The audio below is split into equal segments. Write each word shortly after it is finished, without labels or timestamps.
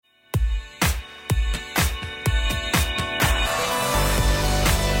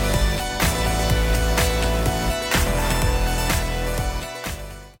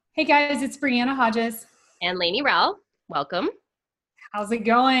Hey guys, it's Brianna Hodges. And Lainey Rowell, welcome. How's it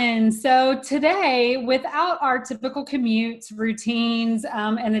going? So, today, without our typical commutes, routines,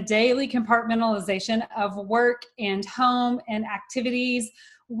 and the daily compartmentalization of work and home and activities,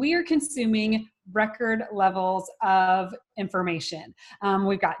 we are consuming record levels of information.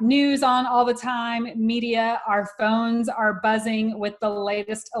 We've got news on all the time, media, our phones are buzzing with the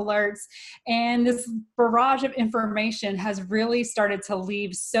latest alerts. And this barrage of information has really started to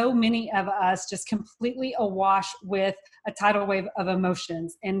leave so many of us just completely awash with a tidal wave of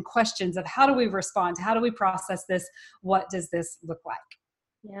emotions and questions of how do we respond? How do we process this? What does this look like?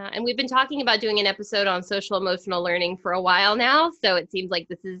 Yeah, and we've been talking about doing an episode on social emotional learning for a while now, so it seems like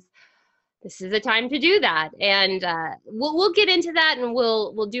this is a time to do that, and we'll get into that, and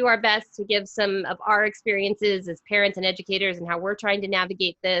we'll do our best to give some of our experiences as parents and educators and how we're trying to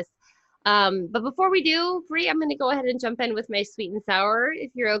navigate this. But before we do, Bree, I'm going to go ahead and jump in with my sweet and sour,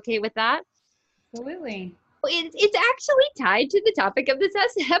 if you're okay with that. Absolutely. It's actually tied to the topic of this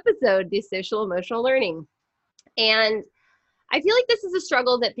episode, the social emotional learning, and I feel like this is a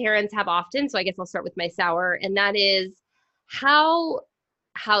struggle that parents have often. So I guess I'll start with my sour, and that is how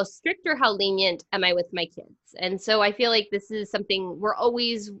how strict or how lenient am I with my kids? And so I feel like this is something we're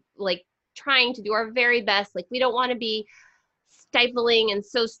always like trying to do our very best. Like we don't want to be stifling and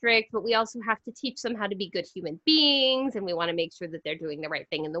so strict, but we also have to teach them how to be good human beings, and we want to make sure that they're doing the right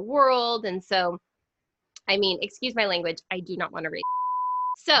thing in the world. And so, I mean, excuse my language, I do not want to raise.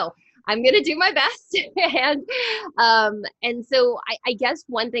 So I'm going to do my best. And so I guess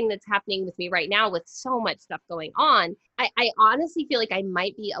one thing that's happening with me right now with so much stuff going on, I honestly feel like I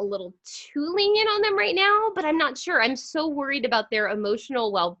might be a little too lenient on them right now, but I'm not sure. I'm so worried about their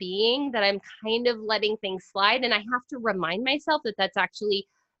emotional well-being that I'm kind of letting things slide. And I have to remind myself that that's actually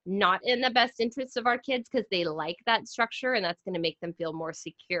not in the best interest of our kids because they like that structure and that's going to make them feel more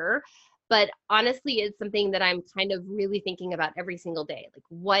secure. But honestly, it's something that I'm kind of really thinking about every single day. Like,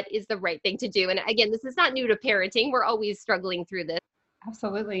 what is the right thing to do? And again, this is not new to parenting. We're always struggling through this.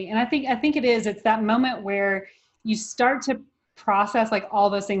 Absolutely. And I think it is. It's that moment where you start to process like all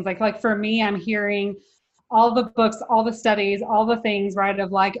those things. Like for me, I'm hearing all the books, all the studies, all the things, right?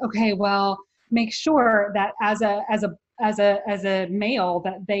 Of like, okay, well, make sure that as a male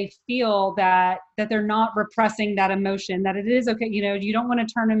that they feel that they're not repressing that emotion, that it is okay. You don't want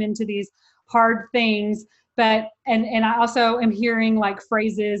to turn them into these hard things. But and I also am hearing like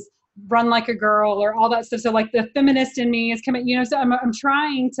phrases run like a girl or all that stuff. So like the feminist in me is coming, so I'm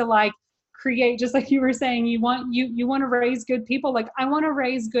trying to like create, just like you were saying, you want to raise good people. Like I want to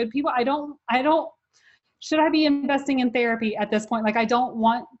raise good people. I don't should I be investing in therapy at this point? Like I don't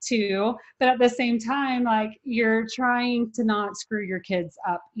want to, but at the same time, like you're trying to not screw your kids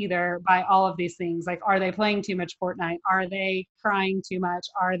up either by all of these things. Like, are they playing too much Fortnite? Are they crying too much?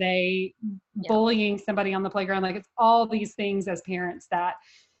 Are they Yeah. bullying somebody on the playground? Like it's all these things as parents that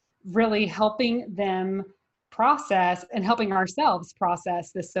really helping them process and helping ourselves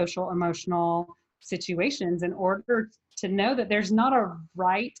process the social emotional situations in order to know that there's not a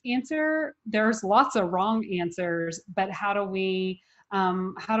right answer. There's lots of wrong answers, but how do we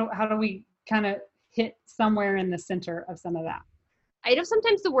kind of hit somewhere in the center of some of that? I know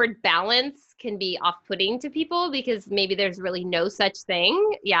sometimes the word balance can be off putting to people because maybe there's really no such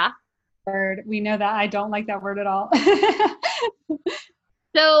thing. Yeah. Word, we know that I don't like that word at all.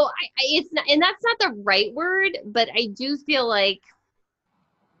 So it's not, and that's not the right word, but I do feel like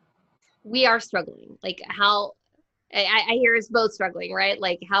we are struggling. Like how I hear us both struggling, right?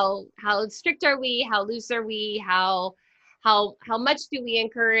 Like how strict are we? How loose are we? How much do we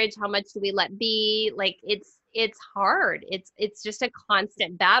encourage? How much do we let be? Like it's hard. It's just a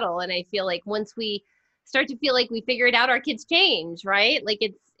constant battle. And I feel like once we start to feel like we figure it out, our kids change, right? Like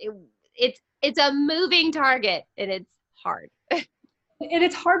it's a moving target and it's hard. And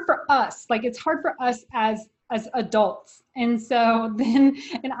it's hard for us, like it's hard for us as adults. And so then,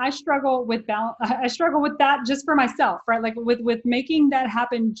 and I struggle with balance. I struggle with that just for myself, right? Like with making that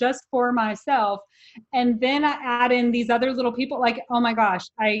happen just for myself. And then I add in these other little people, like, oh my gosh,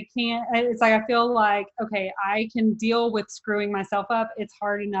 I can't. It's like I feel like, okay, I can deal with screwing myself up. It's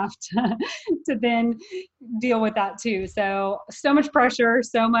hard enough to then deal with that too. So much pressure,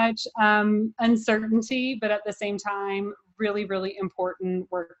 so much uncertainty, but at the same time, really, really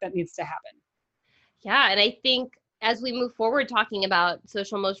important work that needs to happen. Yeah, and I think as we move forward talking about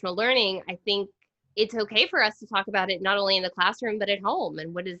social emotional learning, I think it's okay for us to talk about it not only in the classroom but at home,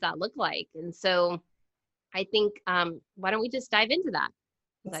 and what does that look like? And so I think why don't we just dive into that?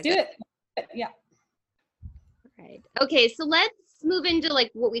 Is Let's that do good? it. Yeah. Right. Okay, so let's let's move into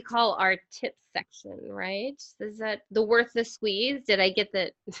like what we call our tip section, right? Is that the worth the squeeze? Did I get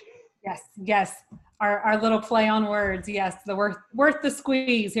that? Yes, yes. Our little play on words. Yes, the worth the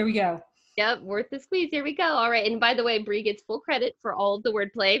squeeze. Here we go. Yep, worth the squeeze. Here we go. All right. And by the way, Bree gets full credit for all of the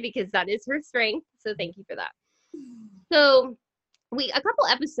wordplay because that is her strength. So thank you for that. So a couple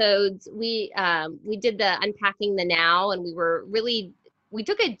episodes we did the unpacking the now, and we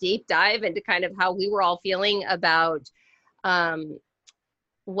took a deep dive into kind of how we were all feeling about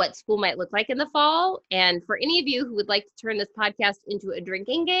what school might look like in the fall. And for any of you who would like to turn this podcast into a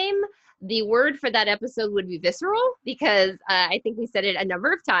drinking game, the word for that episode would be visceral, because I think we said it a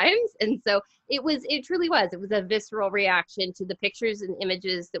number of times. And so it truly was. It was a visceral reaction to the pictures and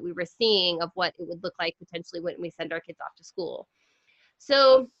images that we were seeing of what it would look like potentially when we send our kids off to school.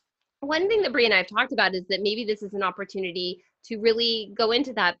 So one thing that Bree and I have talked about is that maybe this is an opportunity to really go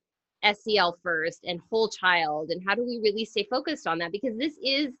into that SEL first and whole child, and how do we really stay focused on that, because this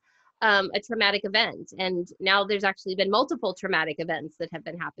is a traumatic event, and now there's actually been multiple traumatic events that have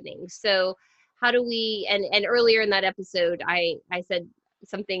been happening. So how do we, and earlier in that episode I said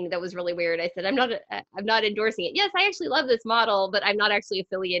something that was really weird. I said I'm not endorsing it. Yes, I actually love this model, but I'm not actually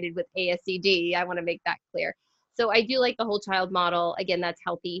affiliated with ASCD. I want to make that clear. So I do like the whole child model. Again, that's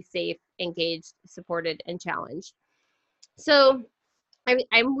healthy, safe, engaged, supported, and challenged. So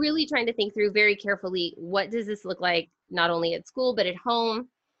I'm really trying to think through very carefully, what does this look like, not only at school, but at home.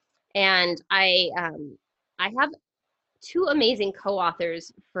 And I have two amazing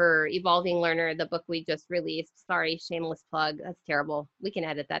co-authors for Evolving Learner, the book we just released. Sorry, shameless plug. That's terrible. We can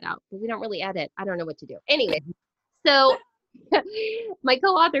edit that out, but we don't really edit. I don't know what to do. Anyway, so my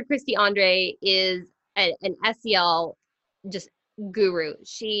co-author, Christy Andre, is an SEL just guru.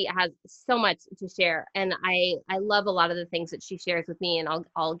 She has so much to share, and I love a lot of the things that she shares with me, and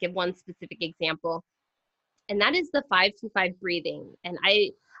I'll give one specific example, and that is the 5-2-5 breathing. And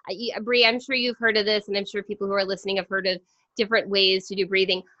Bree, I'm sure you've heard of this, and I'm sure people who are listening have heard of different ways to do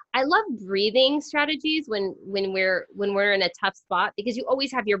breathing. I love breathing strategies when we're in a tough spot, because you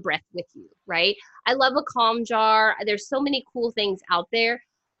always have your breath with you, right? I love a calm jar. There's so many cool things out there,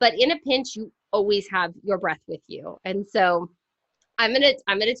 but in a pinch, you always have your breath with you. And so I'm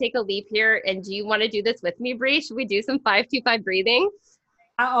gonna take a leap here. And do you want to do this with me, Bree? Should we do some 5-2-5 breathing?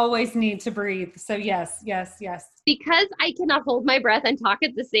 I always need to breathe. So yes. Because I cannot hold my breath and talk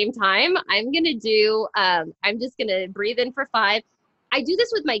at the same time, I'm just gonna breathe in for 5. I do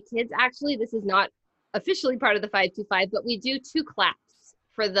this with my kids, actually. This is not officially part of the 5-2-5, but we do 2 claps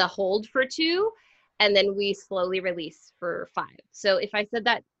for the hold for 2, and then we slowly release for 5. So if I said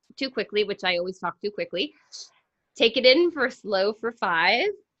that too quickly, which I always talk too quickly, take it in for slow for 5,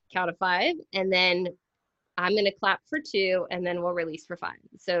 count of 5, and then I'm going to clap for 2, and then we'll release for 5.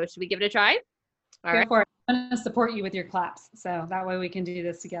 So should we give it a try? All right. I'm going to support you with your claps, so that way we can do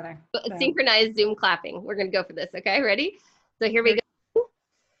this together. So. Synchronized Zoom clapping. We're going to go for this. Okay, ready? So here we go.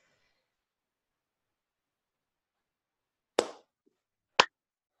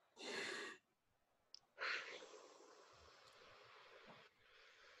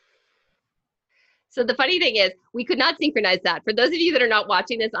 So the funny thing is, we could not synchronize that. For those of you that are not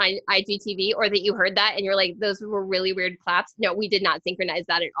watching this on IGTV, or that you heard that and you're like, those were really weird claps. No, we did not synchronize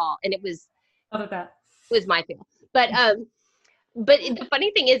that at all. And it was my fail. But the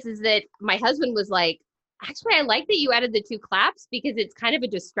funny thing is that my husband was like, actually, I like that you added the 2 claps, because it's kind of a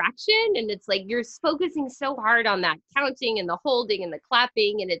distraction. And it's like, you're focusing so hard on that counting and the holding and the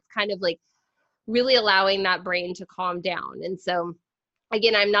clapping. And it's kind of like really allowing that brain to calm down. And so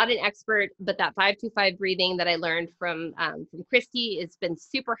again, I'm not an expert, but that 5-2-5 breathing that I learned from Christy has been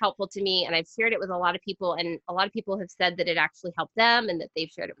super helpful to me. And I've shared it with a lot of people, and a lot of people have said that it actually helped them and that they've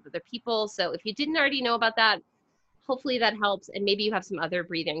shared it with other people. So if you didn't already know about that, hopefully that helps. And maybe you have some other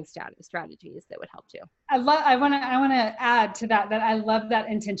breathing strategies that would help too. I want to add to that I love that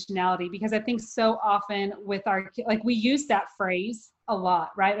intentionality, because I think so often with our, like, we use that phrase a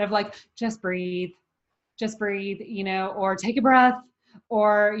lot, right? Of like, just breathe, or take a breath,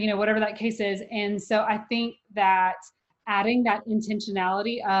 or, whatever that case is. And so I think that adding that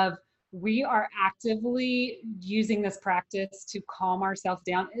intentionality of, we are actively using this practice to calm ourselves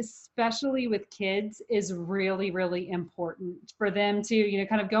down, especially with kids, is really, really important for them to,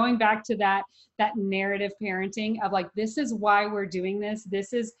 kind of going back to that narrative parenting of like, this is why we're doing this.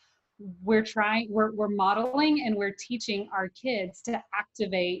 We're modeling and we're teaching our kids to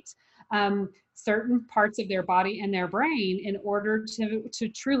activate certain parts of their body and their brain in order to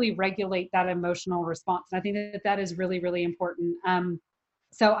truly regulate that emotional response. And I think that is really, really important.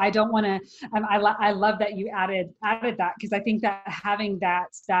 So I don't want to, I love that you added that, because I think that having that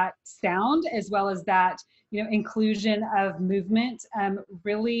sound as well as that, inclusion of movement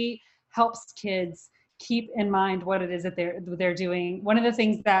really helps kids keep in mind what it is that they're doing. One of the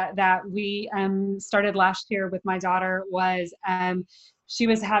things that we started last year with my daughter was she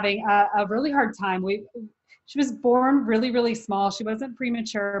was having a really hard time. She was born really, really small. She wasn't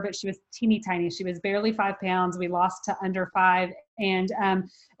premature, but she was teeny tiny. She was barely 5 pounds. We lost to under 5. And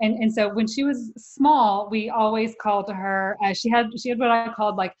so when she was small, we always called her, she had what I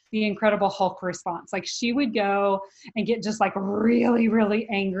called like the Incredible Hulk response. Like she would go and get just like really, really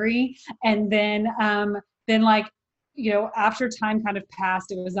angry. And then like, after time kind of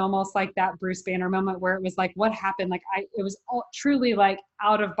passed, it was almost like that Bruce Banner moment where it was like, what happened? Like it was truly like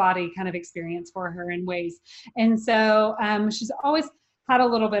out of body kind of experience for her in ways. And so she's always had a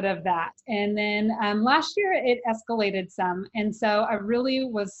little bit of that. And then last year it escalated some. And so I really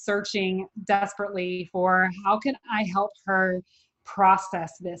was searching desperately for how can I help her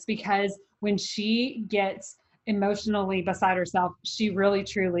process this? Because when she gets emotionally beside herself, she really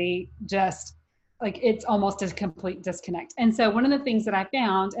truly just like it's almost a complete disconnect. And so one of the things that I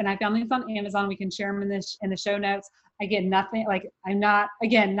found, and I found these on Amazon, we can share them in the show notes. I get nothing, like I'm not,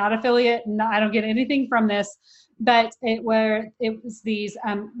 again, not affiliate, I don't get anything from this, but it was these,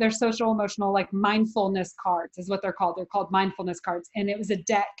 they're social emotional, like mindfulness cards is what they're called. They're called mindfulness cards. And it was a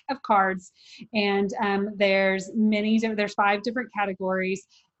deck of cards, and there's 5 different categories.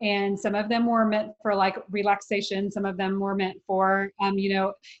 And some of them were meant for like relaxation. Some of them were meant for,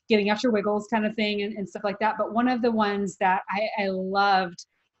 getting out your wiggles kind of thing and stuff like that. But one of the ones that I loved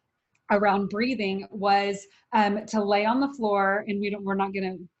around breathing was to lay on the floor, and we're not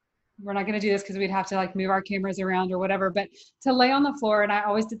going to do this because we'd have to like move our cameras around or whatever, but to lay on the floor. And I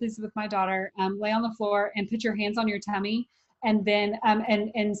always did this with my daughter, lay on the floor and put your hands on your tummy. And then,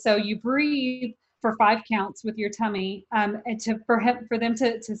 and so you breathe for 5 counts with your tummy, and for them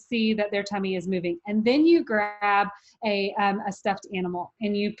to see that their tummy is moving. And then you grab a stuffed animal,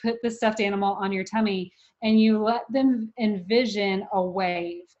 and you put the stuffed animal on your tummy, and you let them envision a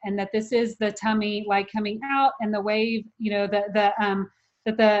wave, and that this is the tummy like coming out, and the wave,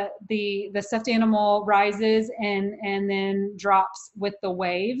 that the stuffed animal rises and then drops with the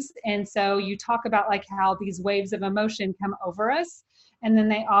waves. And so you talk about like how these waves of emotion come over us, and then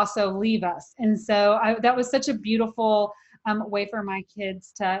they also leave us. And so that was such a beautiful way for my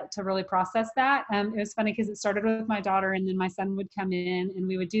kids to really process that. It was funny because it started with my daughter, and then my son would come in, and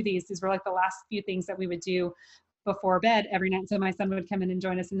we would do these. These were like the last few things that we would do before bed every night. So my son would come in and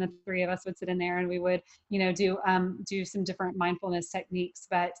join us, and the 3 of us would sit in there, and we would, do some different mindfulness techniques.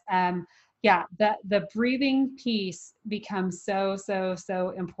 But yeah, the breathing piece becomes so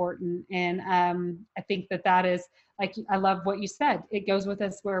important. And I think that is, like, I love what you said. It goes with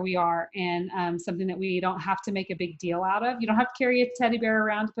us where we are, and something that we don't have to make a big deal out of. You don't have to carry a teddy bear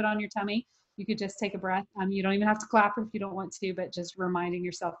around to put on your tummy. You could just take a breath. You don't even have to clap if you don't want to, but just reminding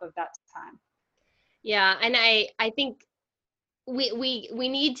yourself of that time. Yeah, and I think we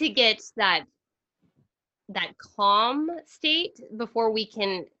need to get that calm state before we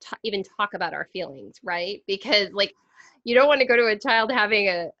can even talk about our feelings, right? Because like you don't want to go to a child having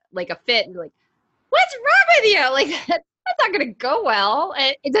a fit and be like, what's wrong with you? Like that's not going to go well.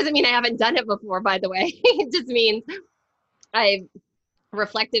 It doesn't mean I haven't done it before, by the way. It just means I've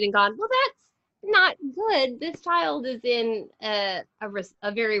reflected and gone, well, that's not good. This child is in a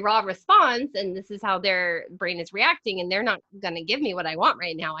very raw response, and this is how their brain is reacting, and they're not going to give me what I want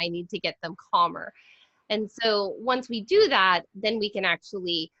right now. I need to get them calmer. And so once we do that, then we can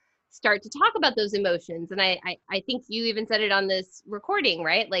actually start to talk about those emotions. And I think you even said it on this recording,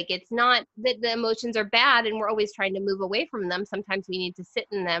 right? Like it's not that the emotions are bad and we're always trying to move away from them. Sometimes we need to sit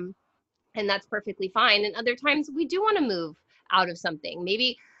in them, and that's perfectly fine. And other times we do want to move out of something,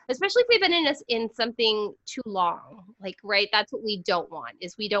 maybe especially if we've been in something too long, like, right? That's what we don't want,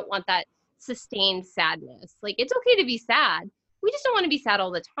 is we don't want that sustained sadness. Like it's okay to be sad. We just don't want to be sad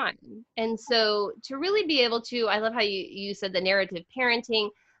all the time. And so to really be able to, I love how you said the narrative parenting,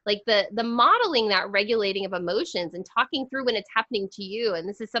 like the modeling that regulating of emotions and talking through when it's happening to you. And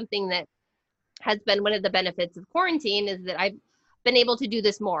this is something that has been one of the benefits of quarantine, is that I've been able to do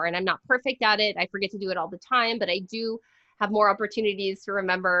this more, and I'm not perfect at it. I forget to do it all the time, but I do have more opportunities to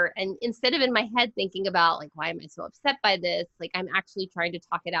remember. And instead of in my head thinking about like, why am I so upset by this? Like I'm actually trying to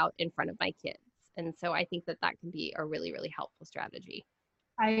talk it out in front of my kids. And so I think that can be a really, really helpful strategy.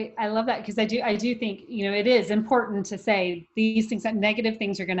 I love that, because I do think, it is important to say these things, that negative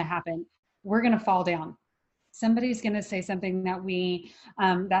things are going to happen. We're going to fall down. Somebody's going to say something that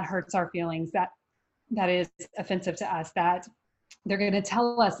that hurts our feelings, that is offensive to us, that They're going to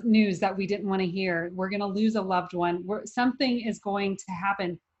tell us news that we didn't want to hear. We're going to lose a loved one. Something is going to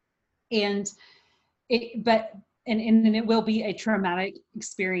happen. And and it will be a traumatic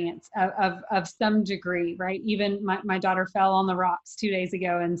experience of some degree, right? Even my daughter fell on the rocks 2 days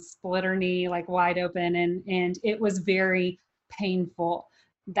ago and split her knee like wide open, and it was very painful.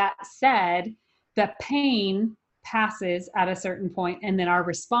 That said, the pain passes at a certain point, and then our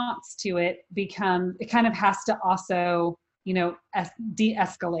response to it kind of has to also,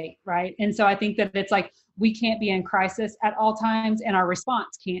 de-escalate, right? And so I think that it's like we can't be in crisis at all times, and our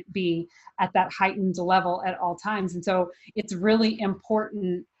response can't be at that heightened level at all times. And so it's really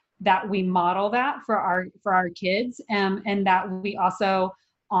important that we model that for our kids, and that we also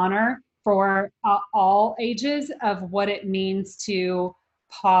honor for all ages of what it means to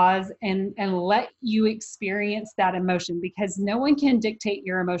pause and let you experience that emotion, because no one can dictate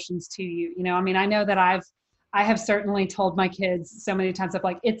your emotions to you. I mean, I know that I have certainly told my kids so many times of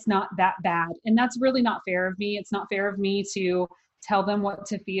like, it's not that bad. And that's really not fair of me. It's not fair of me to tell them what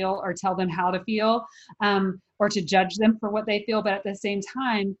to feel or tell them how to feel, or to judge them for what they feel. But at the same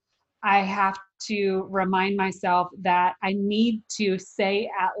time, I have to remind myself that I need to say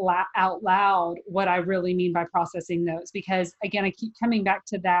out loud what I really mean by processing those. Because again, I keep coming back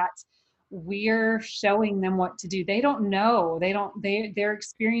to that. We're showing them what to do. They don't know. They're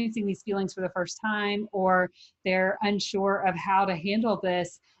experiencing these feelings for the first time, or they're unsure of how to handle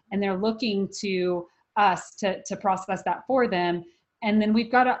this. And they're looking to us to process that for them. And then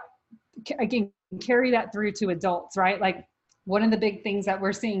we've got to, again, carry that through to adults, right? Like one of the big things that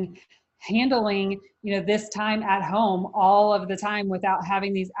we're seeing, handling, this time at home all of the time without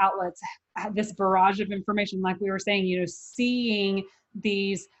having these outlets, this barrage of information, like we were saying, seeing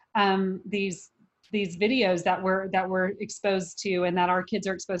these videos that we're exposed to and that our kids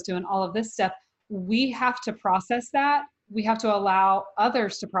are exposed to and all of this stuff. We have to process that. We have to allow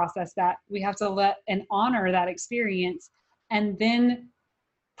others to process that. We have to let and honor that experience, and then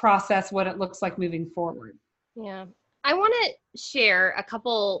process what it looks like moving forward. Yeah. I want to share a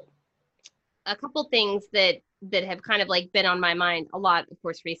couple things that have kind of like been on my mind a lot, of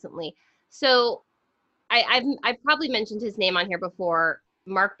course, recently. So I've probably mentioned his name on here before,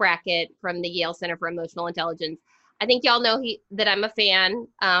 Marc Brackett from the Yale Center for Emotional Intelligence. I think y'all know that I'm a fan.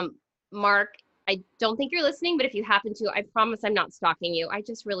 Marc, I don't think you're listening, but if you happen to, I promise I'm not stalking you. I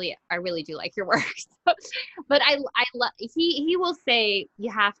really do like your work. But he will say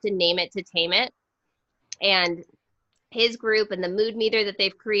you have to name it to tame it. And his group and the mood meter that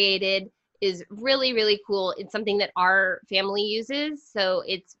they've created is really, really cool. It's something that our family uses. So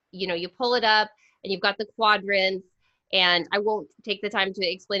it's, you pull it up and you've got the quadrants, and I won't take the time to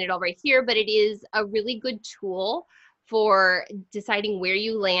explain it all right here, but it is a really good tool for deciding where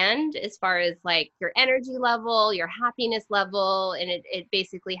you land as far as like your energy level, your happiness level. And it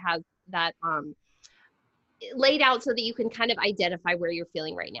basically has that laid out so that you can kind of identify where you're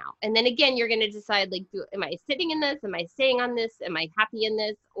feeling right now. And then again, you're going to decide like, am I sitting in this? Am I staying on this? Am I happy in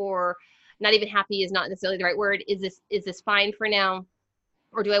this? Or not even happy is not necessarily the right word. Is this fine for now?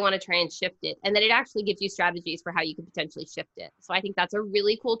 Or do I want to try and shift it? And then it actually gives you strategies for how you could potentially shift it. So I think that's a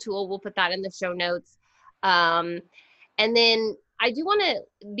really cool tool. We'll put that in the show notes. And then I do want to,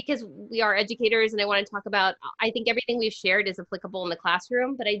 because we are educators and I want to talk about, I think everything we've shared is applicable in the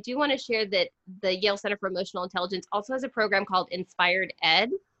classroom, but I do want to share that the Yale Center for Emotional Intelligence also has a program called Inspired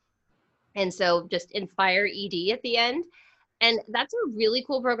Ed. And so just Inspire ED at the end. And that's a really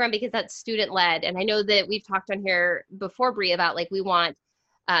cool program because that's student led. And I know that we've talked on here before, Bree, about like we want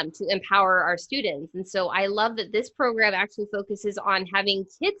to empower our students. And so I love that this program actually focuses on having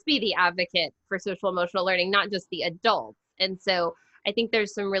kids be the advocate for social emotional learning, not just the adults. And so I think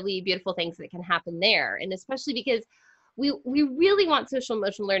there's some really beautiful things that can happen there. And especially because we really want social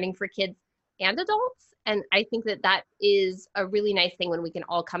emotional learning for kids and adults. And I think that is a really nice thing when we can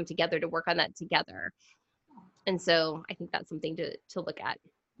all come together to work on that together. And so I think that's something to look at.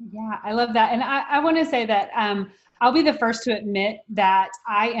 Yeah, I love that. And I want to say that I'll be the first to admit that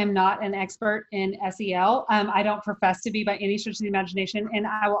I am not an expert in SEL. I don't profess to be by any stretch of the imagination. And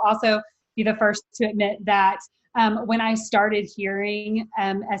I will also be the first to admit that when I started hearing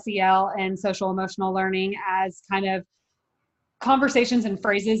SEL and social emotional learning as kind of conversations and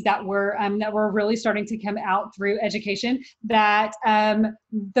phrases that were really starting to come out through education, that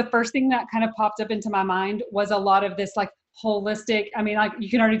the first thing that kind of popped up into my mind was a lot of this like holistic, I mean, like you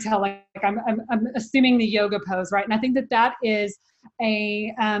can already tell, like I'm assuming the yoga pose, right? And I think that is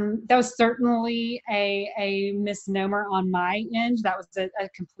that was certainly a misnomer on my end. That was a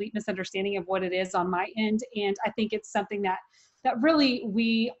complete misunderstanding of what it is on my end. And I think it's something that really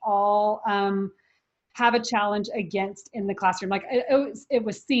we all have a challenge against in the classroom. Like it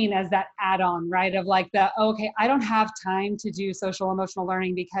was seen as that add-on, right? Of like okay, I don't have time to do social emotional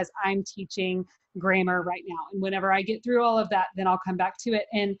learning because I'm teaching grammar right now. And whenever I get through all of that, then I'll come back to it.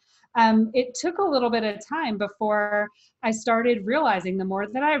 And it took a little bit of time before I started realizing, the more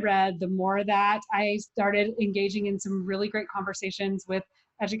that I read, the more that I started engaging in some really great conversations with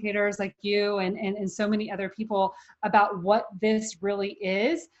educators like you and so many other people about what this really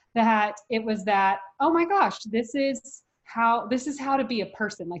is, that it was that, oh my gosh, this is how to be a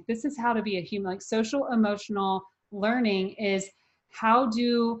person. Like, this is how to be a human. Like, social emotional learning is how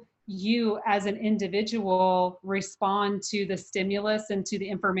do you as an individual respond to the stimulus and to the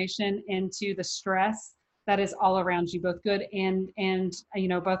information and to the stress that is all around you, both good and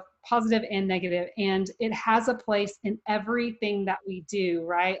both positive and negative. And it has a place in everything that we do,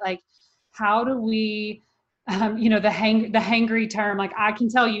 right? Like, how do we the hangry term, like, I can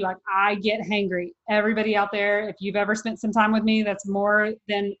tell you, like, I get hangry. Everybody out there, if you've ever spent some time with me, that's more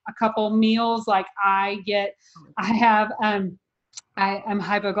than a couple meals. Like, I'm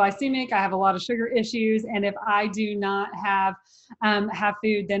hypoglycemic. I have a lot of sugar issues. And if I do not have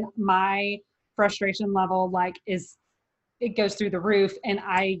food, then my frustration level, it goes through the roof, and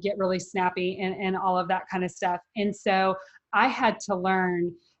I get really snappy and all of that kind of stuff. And so I had to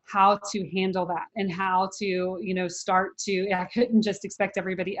learn how to handle that, and how to, I couldn't just expect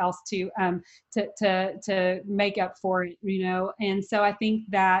everybody else to make up for it, And so I think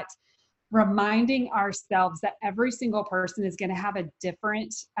that reminding ourselves that every single person is going to have a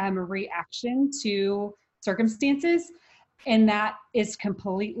different reaction to circumstances, and that is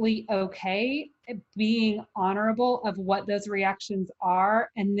completely okay, being honorable of what those reactions are,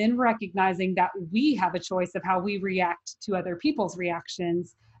 and then recognizing that we have a choice of how we react to other people's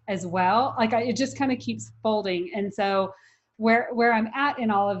reactions as well. Like, it just kind of keeps folding. And so where I'm at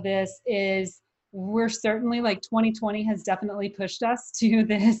in all of this is, we're certainly, like, 2020 has definitely pushed us to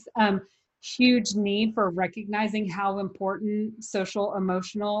this huge need for recognizing how important social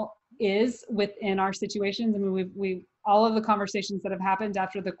emotional is within our situations. I mean, we've all of the conversations that have happened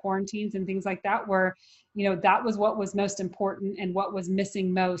after the quarantines and things like that were, that was what was most important, and what was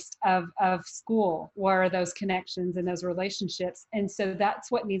missing most of school were those connections and those relationships. And so that's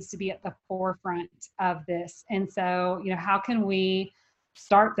what needs to be at the forefront of this. And so, how can we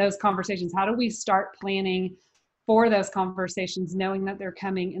start those conversations? How do we start planning for those conversations, knowing that they're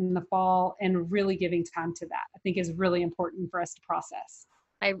coming in the fall, and really giving time to that, I think, is really important for us to process.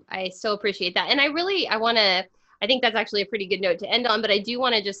 I so appreciate that. And I think that's actually a pretty good note to end on, but I do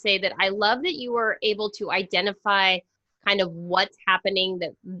want to just say that I love that you were able to identify kind of what's happening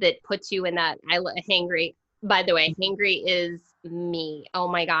that puts you in that hangry. By the way, hangry is me. Oh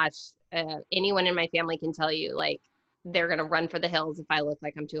my gosh. Anyone in my family can tell you, like, they're going to run for the hills if I look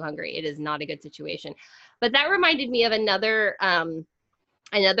like I'm too hungry. It is not a good situation. But that reminded me of another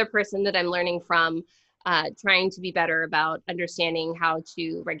person that I'm learning from, trying to be better about understanding how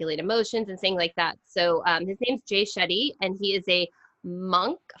to regulate emotions and things like that. So his name's Jay Shetty, and he is a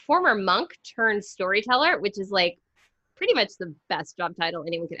former monk turned storyteller, which is like pretty much the best job title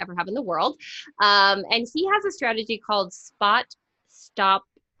anyone could ever have in the world. And he has a strategy called Spot, Stop,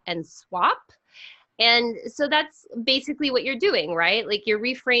 and Swap. And so that's basically what you're doing, right? Like, you're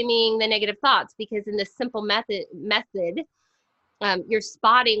reframing the negative thoughts, because in this simple method, you're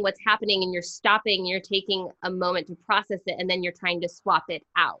spotting what's happening, and you're stopping, and you're taking a moment to process it, and then you're trying to swap it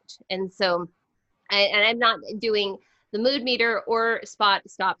out. And so, I'm not doing the mood meter or spot,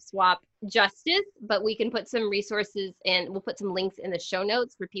 stop, swap justice, but we can put some resources, and we'll put some links in the show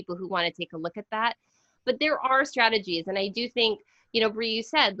notes for people who want to take a look at that. But there are strategies. And I do think, Bree, you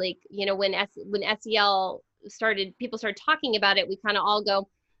said, like, when SEL people started talking about it, we kind of all go,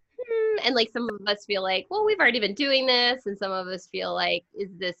 and like, some of us feel like, well, we've already been doing this. And some of us feel like, is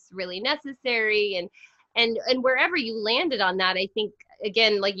this really necessary? And wherever you landed on that, I think,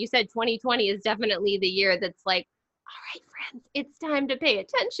 again, like you said, 2020 is definitely the year that's like, all right, friends, it's time to pay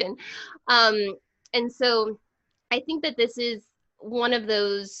attention. And so I think that this is one of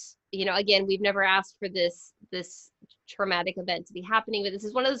those, again, we've never asked for this traumatic event to be happening, but this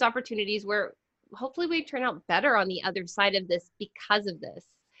is one of those opportunities where hopefully we turn out better on the other side of this because of this.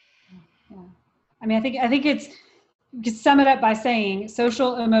 Yeah. I mean, I think you could sum it up by saying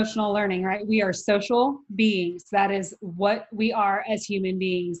social emotional learning, right? We are social beings. That is what we are as human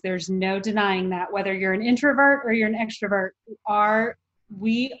beings. There's no denying that. Whether you're an introvert or you're an extrovert,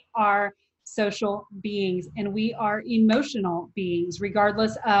 we are social beings, and we are emotional beings,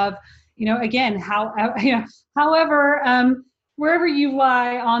 regardless of, again, however wherever you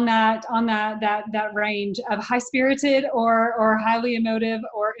lie on that range of high spirited or highly emotive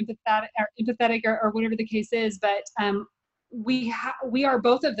or empathetic or whatever the case is. But we are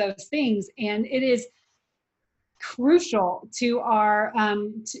both of those things, and it is crucial to our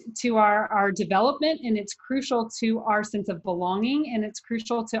development, and it's crucial to our sense of belonging, and it's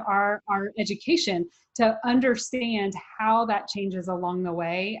crucial to our education to understand how that changes along the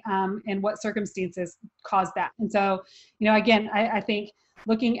way, and what circumstances cause that. And so, again, I think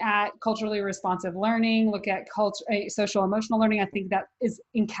looking at culturally responsive learning, look at social emotional learning, I think that is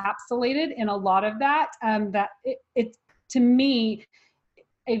encapsulated in a lot of that. That it to me,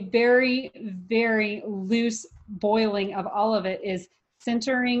 a very, very loose boiling of all of it is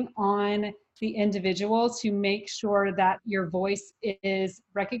centering on the individual to make sure that your voice is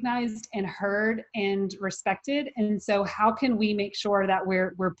recognized and heard and respected. And so how can we make sure that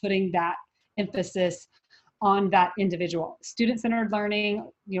we're putting that emphasis on that individual? Student-centered learning,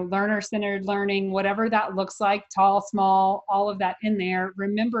 learner-centered learning, whatever that looks like, tall, small, all of that in there,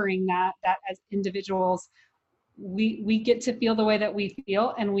 remembering that as individuals, we get to feel the way that we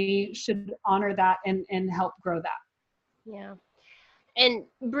feel, and we should honor that and help grow that. Yeah. And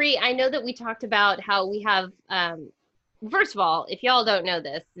Bree, I know that we talked about how we have, first of all, if y'all don't know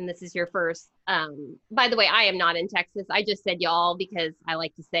this, and this is your first, by the way, I am not in Texas. I just said y'all because I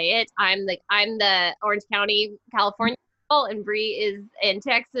like to say it. I'm the Orange County, California, and Bree is in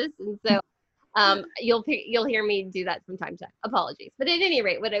Texas. And so you'll hear me do that from time to time. Apologies. But at any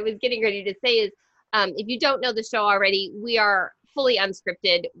rate, what I was getting ready to say is, if you don't know the show already, we are fully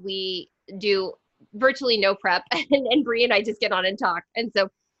unscripted. We do virtually no prep, and Bree and I just get on and talk. And so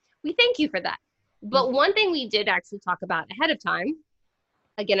we thank you for that. But one thing we did actually talk about ahead of time,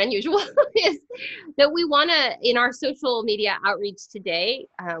 again, unusual, is that we want to, in our social media outreach today,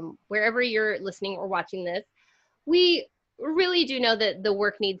 wherever you're listening or watching this, we really do know that the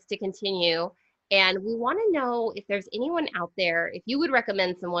work needs to continue. And we want to know if there's anyone out there, if you would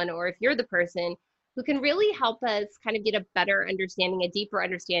recommend someone, or if you're the person who can really help us kind of get a better understanding, a deeper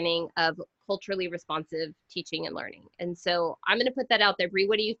understanding of culturally responsive teaching and learning. And so I'm going to put that out there. Bree,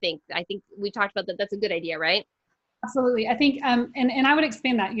 what do you think? I think we talked about that. That's a good idea, right? Absolutely. I think, and I would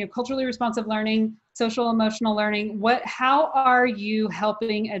expand that, culturally responsive learning, social emotional learning, how are you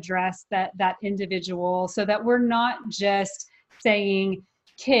helping address that individual, so that we're not just saying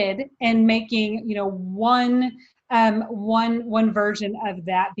kid and making, one version of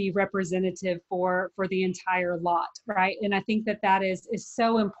that be representative for the entire lot, right? And I think that is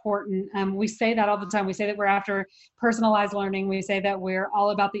so important. We say that all the time. We say that we're after personalized learning. We say that we're all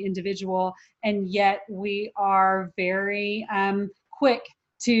about the individual, and yet we are very quick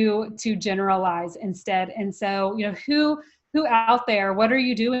to generalize instead. And so, who out there, what are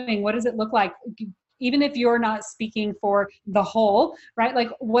you doing? What does it look like? Even if you're not speaking for the whole, right?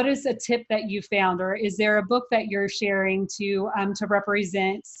 Like, what is a tip that you found, or is there a book that you're sharing to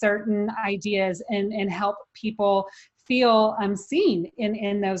represent certain ideas and help people feel seen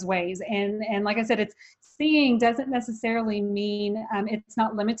in those ways? And like I said, it's seeing doesn't necessarily mean it's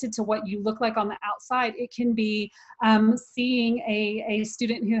not limited to what you look like on the outside. It can be seeing a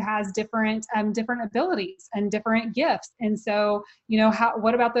student who has different abilities and different gifts. And so,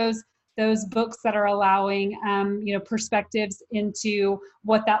 what about those books that are allowing, perspectives into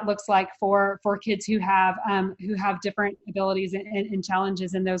what that looks like for kids who have different abilities and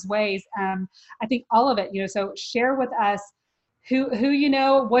challenges in those ways. I think all of it, so share with us who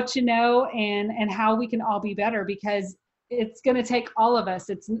what and how we can all be better, because it's going to take all of us.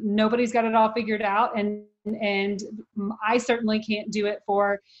 Nobody's got it all figured out, and I certainly can't do it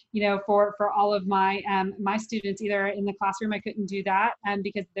for all of my my students either. In the classroom, I couldn't do that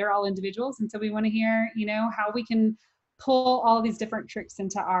because they're all individuals, and so we want to hear how we can pull all these different tricks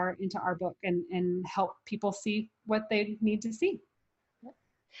into our book and help people see what they need to see.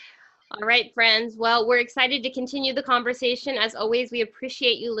 All right, friends. Well, we're excited to continue the conversation. As always, we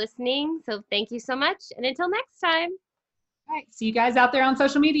appreciate you listening. So thank you so much. And until next time. All right. See you guys out there on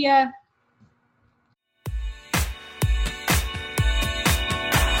social media.